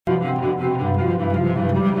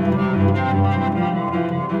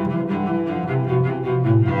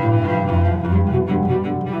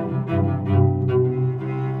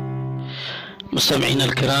مستمعينا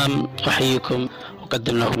الكرام، أحييكم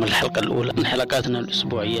وأقدم لكم الحلقة الأولى من حلقاتنا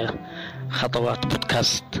الأسبوعية خطوات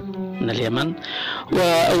بودكاست من اليمن.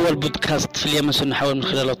 وأول بودكاست في اليمن سنحاول من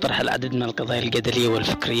خلاله طرح العديد من القضايا الجدلية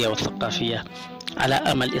والفكرية والثقافية على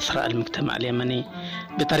أمل إثراء المجتمع اليمني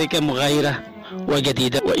بطريقة مغايرة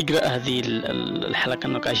وجديدة. وإجراء هذه الحلقة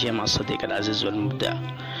النقاشية مع الصديق العزيز والمبدع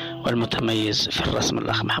والمتميز في الرسم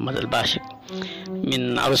الأخ محمد الباشق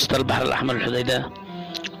من عروسة البحر الأحمر الحديدة.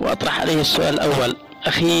 وأطرح عليه السؤال الأول: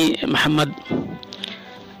 أخي محمد،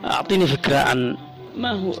 أعطيني فكرة عن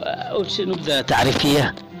ما هو أول شيء، نبذة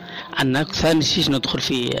تعريفية عنك، ثاني شيء ندخل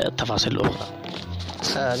في التفاصيل الأخرى.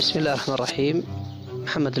 بسم الله الرحمن الرحيم.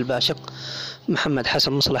 محمد الباشق، محمد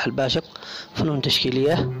حسن مصلح الباشق، فنون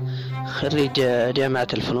تشكيلية، خريج جامعة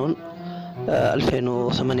الفنون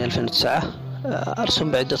 2008-2009.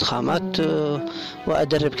 أرسم بعدة خامات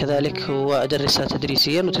وأدرب كذلك، وأدرسها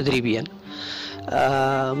تدريسيا وتدريبيا.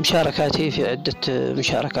 مشاركاتي في عدة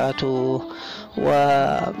مشاركات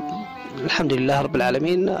والحمد لله رب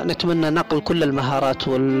العالمين. نتمنى نقل كل المهارات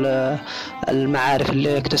والمعارف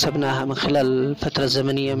اللي اكتسبناها من خلال الفترة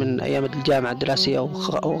الزمنية من أيام الجامعة الدراسية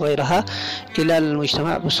وغيرها إلى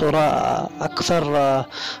المجتمع بصورة أكثر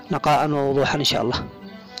نقاء ووضوحا إن شاء الله.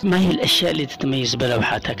 ما هي الأشياء اللي تتميز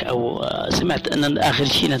بلوحاتك؟ أو سمعت أن آخر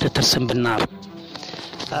شيء أنت ترسم بالنار.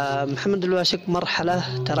 محمد الباشق مرحلة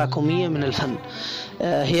تراكمية من الفن،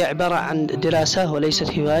 هي عبارة عن دراسة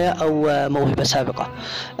وليست هواية أو موهبة سابقة.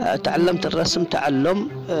 تعلمت الرسم تعلم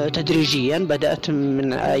تدريجيا، بدأت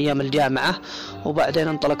من أيام الجامعة وبعدين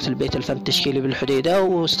انطلقت البيت الفن التشكيلي بالحديدة،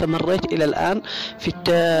 واستمريت إلى الآن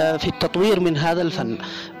في التطوير من هذا الفن.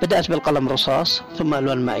 بدأت بالقلم الرصاص، ثم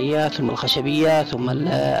الألوان المائية، ثم الخشبية، ثم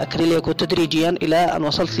الأكريليك، وتدريجيا إلى أن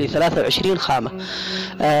وصلت ل 23 خامة.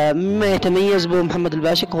 مما يتميز به محمد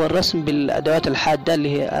الباشق هو الرسم بالأدوات الحادة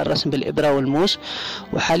اللي هي الرسم بالإبرة والموس.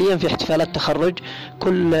 وحاليا في احتفالات تخرج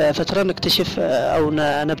كل فترة نكتشف أو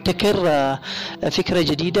نبتكر فكرة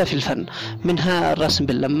جديدة في الفن، منها الرسم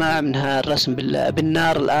باللماع، منها الرسم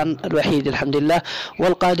بالنار الآن الوحيد الحمد لله،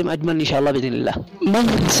 والقادم أجمل إن شاء الله بإذن الله. ما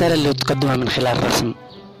هي الرسالة اللي تقدمها من خلال الرسم،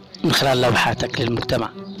 من خلال لوحاتك للمجتمع؟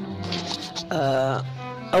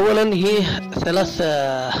 أولا هي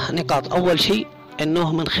 3 نقاط. أول شيء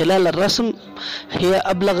أنه من خلال الرسم هي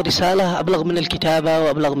أبلغ رسالة، أبلغ من الكتابة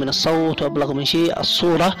وأبلغ من الصوت وأبلغ من شيء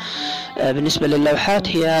الصورة. بالنسبة للوحات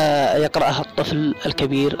هي يقرأها الطفل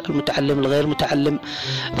الكبير، المتعلم الغير متعلم.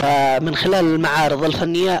 فمن خلال المعارض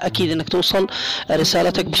الفنية أكيد أنك توصل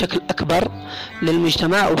رسالتك بشكل أكبر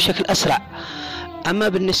للمجتمع وبشكل أسرع. أما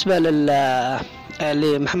بالنسبة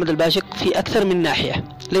لمحمد الباشق في أكثر من ناحية،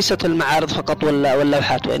 ليست المعارض فقط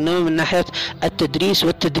واللوحات، وإنما من ناحية التدريس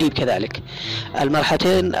والتدريب كذلك.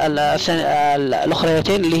 المرحلتين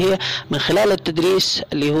الأخريتين اللي هي من خلال التدريس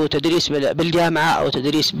اللي هو تدريس بالجامعة أو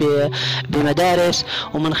تدريس بمدارس،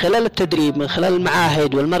 ومن خلال التدريب من خلال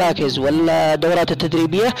المعاهد والمراكز والدورات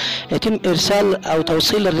التدريبية يتم إرسال أو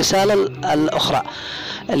توصيل الرسالة الأخرى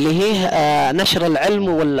اللي هي نشر العلم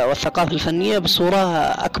والثقافة الفنية بصورة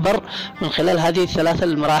أكبر من خلال هذه ال3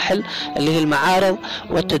 المراحل اللي هي المعارض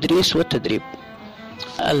والتدريس والتدريب.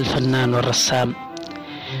 الفنان والرسام،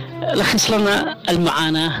 لخص لنا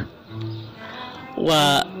المعاناة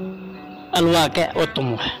والواقع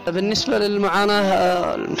والطموح. بالنسبة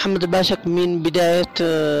للمعاناة، محمد الباشق من بداية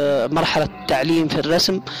مرحلة التعليم في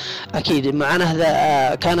الرسم أكيد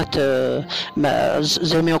المعاناة كانت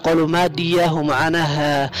زي ما يقولوا مادية،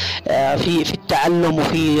 ومعاناة في التعلم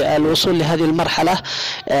وفي الوصول لهذه المرحلة.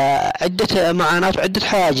 عدة معاناة وعدة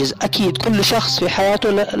حواجز. أكيد كل شخص في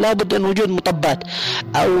حياته لابد أن وجود مطبات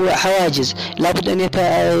أو حواجز لابد أن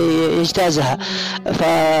يجتازها،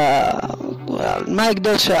 فما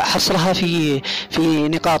يقدر حصرها في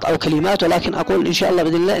نقاط أو كلمات، ولكن أقول إن شاء الله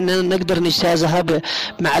بإذن الله أننا نقدر نجتازها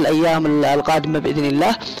مع الأيام القادمة بإذن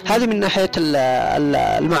الله. هذه من ناحية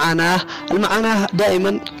المعاناة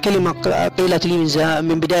دائما كلمة قيلت لي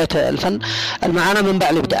من بداية الفن: المعاناة منبع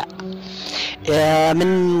الإبداع.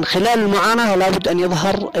 من خلال المعاناة لابد أن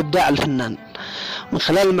يظهر إبداع الفنان، من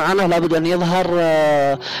خلال المعاناة لابد أن يظهر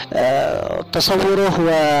تصوره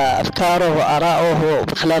وأفكاره وآراءه،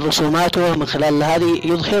 من خلال رسوماته، من خلال هذه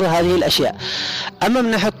يظهر هذه الأشياء. أما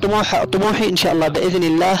من ناحية طموحي إن شاء الله بإذن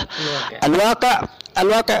الله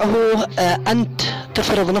الواقع هو أنت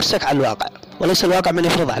تفرض نفسك على الواقع، وليس الواقع من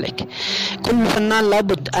يفرض عليك. كل فنان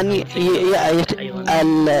لابد أن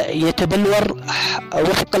يتبلور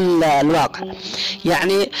وفق الواقع،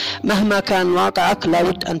 يعني مهما كان واقعك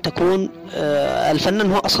لابد أن تكون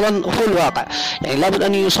الفنان هو أصلا هو الواقع، يعني لابد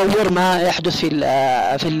أن يصور ما يحدث في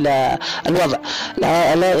الوضع.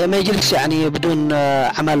 لا ما يجلس يعني بدون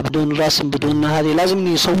عمل، بدون رسم، بدون هذه،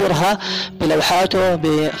 لازم يصورها بلوحاته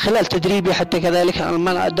خلال تدريبي. حتى كذلك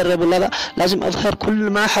ما أدرب ولا لازم أظهر كل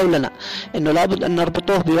ما حولنا، إنه لابد أن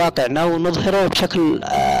نربطه بواقعنا ونظهره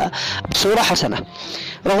بصورة حسنة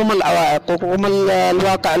رغم العوائق ورغم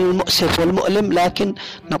الواقع المؤسف والمؤلم، لكن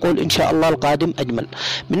نقول إن شاء الله القادم أجمل.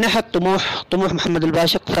 من ناحية طموح محمد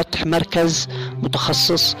الباشق فتح مركز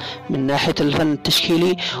متخصص من ناحية الفن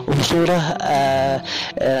التشكيلي وبصورة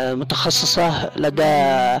متخصصة لدى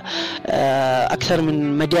أكثر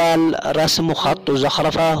من مجال، رسم وخط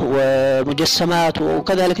وزخرفة ومجسمات،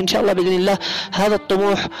 وكذلك إن شاء الله بإذن الله هذا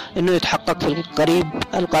الطموح إنه يتحقق في القريب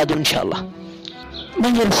القادم إن شاء الله.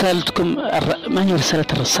 ما هي رسالتكم؟ ما هي رسالة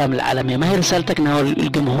الرسام العالمية؟ ما هي رسالتك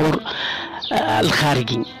للجمهور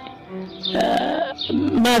الخارجي؟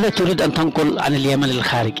 ماذا تريد أن تنقل عن اليمن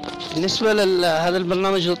للخارج؟ بالنسبة لهذا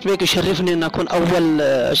البرنامج التطبيقي يشرفني أن أكون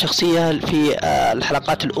أول شخصية في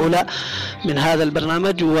الحلقات الأولى من هذا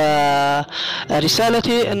البرنامج،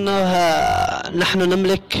 ورسالتي أنه نحن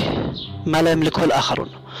نملك ما لا يملكه الآخرون،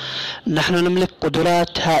 نحن نملك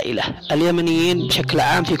قدرات هائلة. اليمنيين بشكل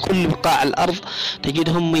عام في كل بقاع الأرض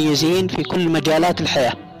تجدهم مميزين في كل مجالات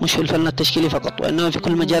الحياة، مش في الفن التشكيلي فقط وإنما في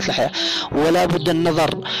كل مجالات الحياة. ولا بد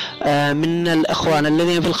النظر من الأخوان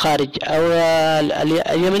الذين في الخارج أو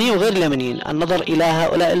اليمنيين وغير اليمنيين، النظر إلى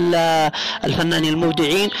هؤلاء الفنانين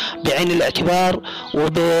المبدعين بعين الاعتبار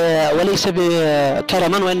وليس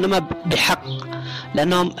بكرما وإنما بحق،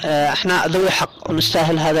 لأنهم احنا ذوي حق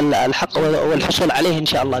ونستاهل هذا الحق والحصول عليه إن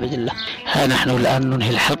شاء الله بإذن الله. ها نحن الآن ننهي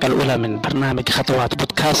الحلقة الأولى من برنامج خطوات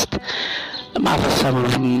بودكاست مع الرسام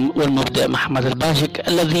والمبدع محمد الباشق،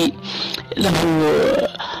 الذي له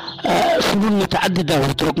فنون متعددة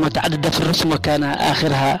وطرق متعددة في الرسم، وكان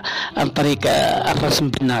آخرها عن طريق الرسم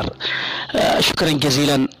بالنار. شكرا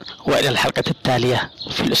جزيلا، وإلى الحلقة التالية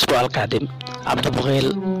في الأسبوع القادم. عبده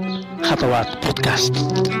بغيل، خطوات بودكاست.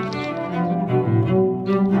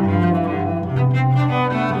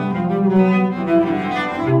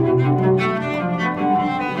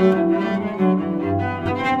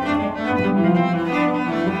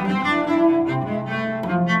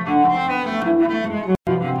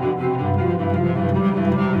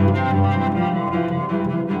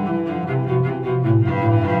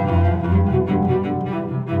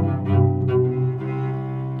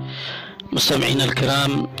 مستمعينا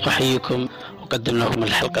الكرام، أحييكم وأقدم لكم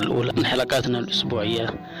الحلقة الأولى من حلقاتنا الأسبوعية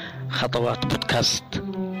خطوات بودكاست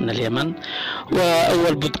من اليمن.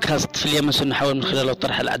 وأول بودكاست في اليمن سنحاول من خلاله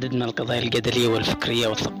طرح العديد من القضايا الجدلية والفكرية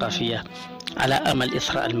والثقافية على أمل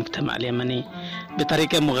إثراء المجتمع اليمني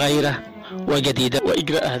بطريقة مغايرة وجديدة.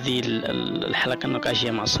 وإجراء هذه الحلقة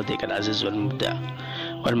النقاشية مع الصديق العزيز والمبدع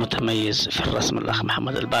والمتميز في الرسم الأخ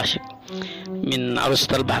محمد الباشق من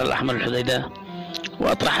عروسة البحر الأحمر الحديدة.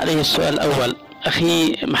 وأطرح عليه السؤال الأول: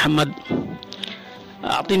 أخي محمد،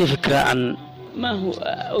 أعطيني فكرة عن ما هو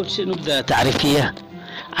أول شيء، نبدأ تعريفية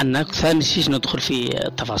عنك، ثاني شيء ندخل في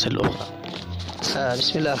التفاصيل الأخرى.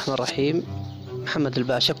 بسم الله الرحمن الرحيم. محمد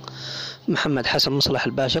الباشق، محمد حسن مصلح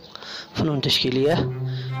الباشق، فنون تشكيلية،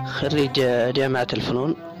 خريج جامعة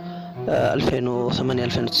الفنون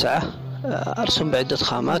 2008-2009. أرسم بعدة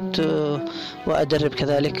خامات وأدرب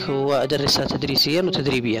كذلك، وأدرسها تدريسيا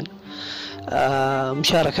وتدريبيا.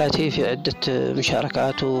 مشاركاتي في عدة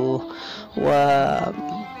مشاركات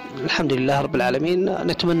والحمد لله رب العالمين.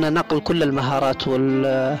 نتمنى نقل كل المهارات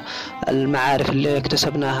والمعارف اللي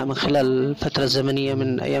اكتسبناها من خلال الفترة الزمنية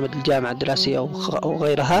من أيام الجامعة الدراسية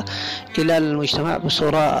وغيرها إلى المجتمع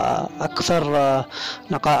بصورة أكثر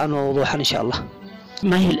نقاء ووضوحا إن شاء الله.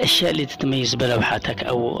 ما هي الأشياء اللي تتميز بلوحاتك؟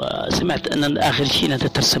 أو سمعت أن آخر شيء أنت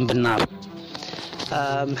ترسم بالنار.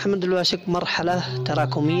 محمد الباشق مرحلة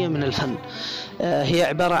تراكمية من الفن، هي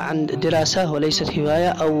عبارة عن دراسة وليست هواية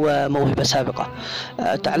أو موهبة سابقة.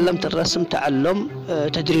 تعلمت الرسم تعلم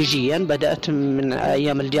تدريجيا، بدأت من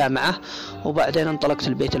أيام الجامعة وبعدين انطلقت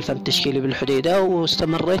البيت الفن التشكيلي بالحديدة،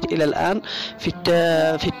 واستمريت إلى الآن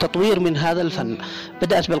في التطوير من هذا الفن.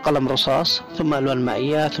 بدأت بالقلم الرصاص، ثم الألوان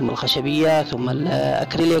المائية، ثم الخشبية، ثم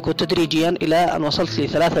الأكريليك، وتدريجيا إلى أن وصلت ل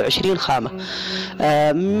 23 خامة.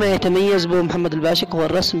 مما يتميز به محمد الباشق الباشق هو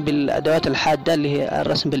الرسم بالأدوات الحادة اللي هي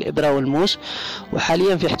الرسم بالإبرة والموس.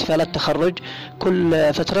 وحاليا في احتفالات تخرج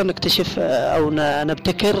كل فترة نكتشف أو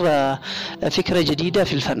نبتكر فكرة جديدة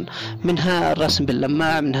في الفن، منها الرسم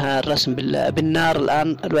باللماع، منها الرسم بالنار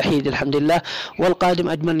الآن الوحيد الحمد لله، والقادم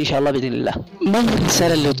أجمل إن شاء الله بإذن الله. ما هي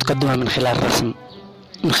الرسالة اللي تقدمها من خلال الرسم،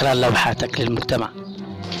 من خلال لوحاتك للمجتمع؟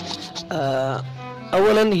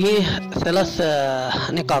 أولا هي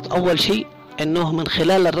 3 نقاط. أول شيء أنه من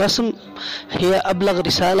خلال الرسم هي أبلغ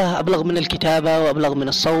رسالة، أبلغ من الكتابة وأبلغ من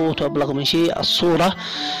الصوت وأبلغ من شيء الصورة.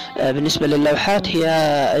 بالنسبة للوحات هي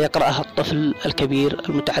يقرأها الطفل الكبير،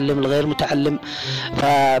 المتعلم، الغير متعلم.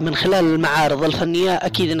 فمن خلال المعارض الفنية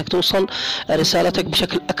أكيد أنك توصل رسالتك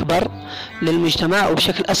بشكل أكبر للمجتمع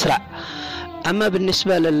وبشكل أسرع. أما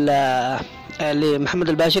بالنسبة لمحمد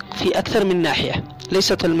الباشق في أكثر من ناحية،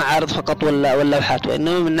 ليست المعارض فقط واللوحات،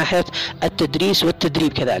 وإنما من ناحية التدريس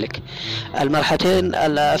والتدريب كذلك. المرحلتين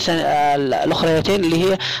الأخريتين اللي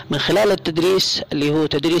هي من خلال التدريس اللي هو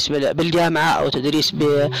تدريس بالجامعة أو تدريس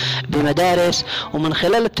بمدارس، ومن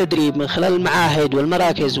خلال التدريب من خلال المعاهد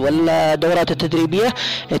والمراكز والدورات التدريبية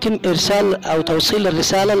يتم إرسال أو توصيل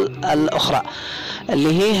الرسالة الأخرى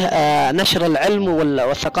اللي هي نشر العلم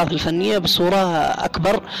والثقافة الفنية بصورة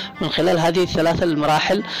أكبر من خلال هذه ال3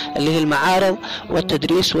 المراحل اللي هي المعارض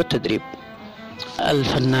والتدريس والتدريب.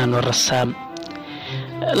 الفنان والرسام،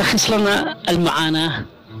 لخص لنا المعاناة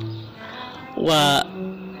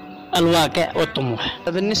والواقع والطموح.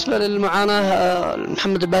 بالنسبة للمعاناة،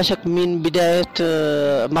 محمد الباشق من بداية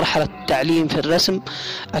مرحلة التعليم في الرسم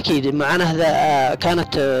أكيد المعاناة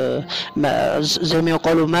كانت زي ما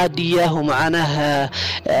يقولوا مادية، ومعاناة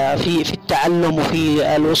في التعلم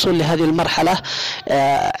وفي الوصول لهذه المرحلة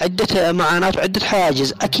عدة معاناة وعدة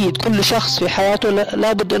حواجز. أكيد كل شخص في حياته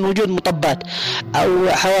لابد أن وجود مطبات أو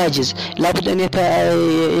حواجز لابد أن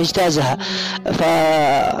يجتازها،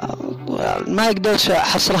 فما أقدر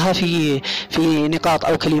حصرها في نقاط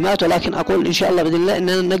أو كلمات، ولكن أقول إن شاء الله بإذن الله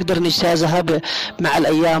أننا نقدر نجتازها مع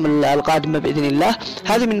الأيام القادمة بإذن الله.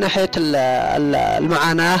 هذه من ناحية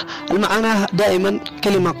المعاناة دائما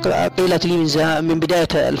كلمة قيلت لي من بداية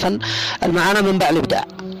الفن، المعاناة منبع الإبداع.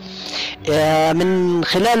 من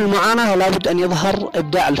خلال المعاناة لابد أن يظهر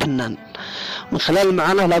إبداع الفنان، من خلال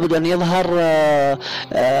المعاناة لابد أن يظهر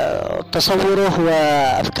تصوره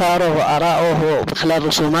وأفكاره وآراءه، من خلال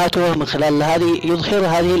رسوماته، من خلال هذه يظهر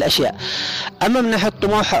هذه الأشياء. أما من ناحية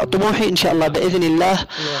طموحي إن شاء الله بإذن الله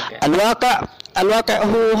الواقع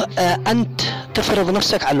هو أنت تفرض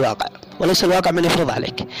نفسك على الواقع، وليس الواقع من يفرض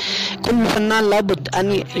عليك. كل فنان لابد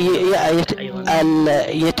أن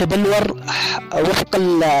يتبلور وفق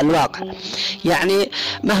الواقع، يعني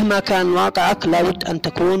مهما كان واقعك لابد أن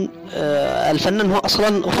تكون الفنان هو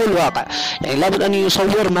أصلا هو الواقع، يعني لابد أن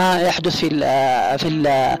يصور ما يحدث في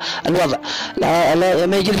الوضع. لا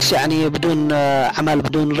ما يجلس يعني بدون عمل،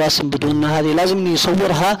 بدون رسم، بدون هذه، لازم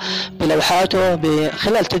يصورها بلوحاته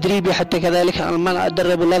بخلال تدريبي. حتى كذلك ما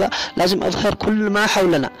أدرب ولا لازم أظهر كل ما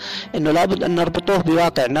حولنا، إنه لابد أن نربطه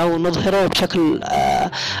بواقعنا ونظهره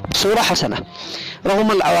بصورة حسنة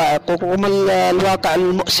رغم العوائق ورغم الواقع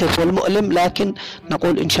المؤسف والمؤلم، لكن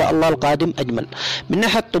نقول إن شاء الله القادم أجمل. من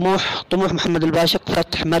ناحية طموح محمد الباشق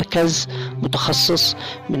فتح مركز متخصص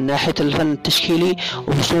من ناحية الفن التشكيلي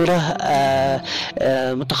وبصورة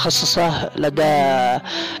متخصصة لدى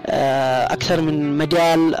أكثر من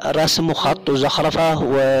مجال، رسم وخط وزخرفة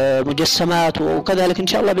ومجسمات، وكذلك إن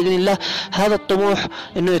شاء الله بإذن الله هذا الطموح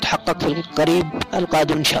إنه يتحقق في القريب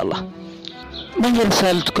القادم إن شاء الله. ما هي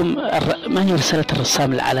رسالتكم؟ ما هي رسالة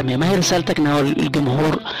الرسام العالمية؟ ما هي رسالتك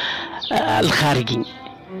للجمهور الخارجي؟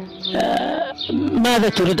 ماذا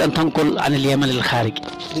تريد أن تنقل عن اليمن للخارج؟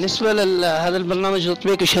 بالنسبة لهذا البرنامج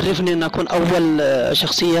التطبيقي يشرفني أن أكون أول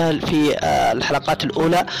شخصية في الحلقات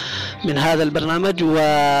الأولى من هذا البرنامج،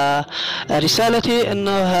 ورسالتي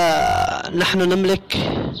أنه نحن نملك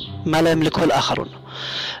ما لا يملكه الآخرون،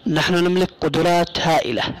 نحن نملك قدرات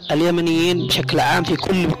هائلة. اليمنيين بشكل عام في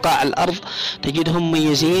كل بقاع الأرض تجدهم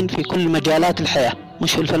مميزين في كل مجالات الحياة،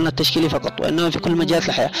 مش في الفن التشكيلي فقط وإنما في كل مجالات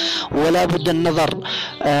الحياة. ولا بد النظر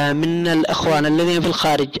من الأخوان الذين في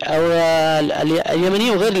الخارج أو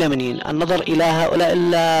اليمنيين وغير اليمنيين، النظر إلى هؤلاء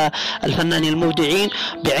الفنانين المبدعين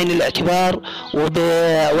بعين الاعتبار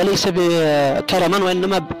وليس بكرما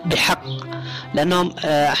وإنما بحق، لأنهم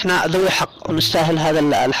احنا ذوي حق ونستاهل هذا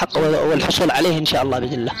الحق والحصول عليه إن شاء الله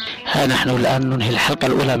بإذن الله. ها نحن الآن ننهي الحلقة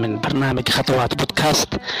الأولى من برنامج خطوات بودكاست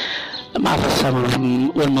مع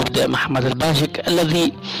الرسام والمبدع محمد الباشق،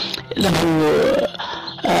 الذي له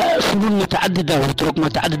فنون متعددة وطرق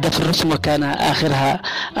متعددة في الرسم، وكان آخرها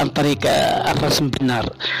عن طريق الرسم بالنار.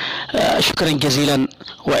 شكرا جزيلا،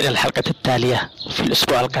 وإلى الحلقة التالية في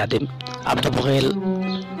الأسبوع القادم. عبده بغيل.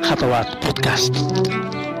 خطوات بودكاست.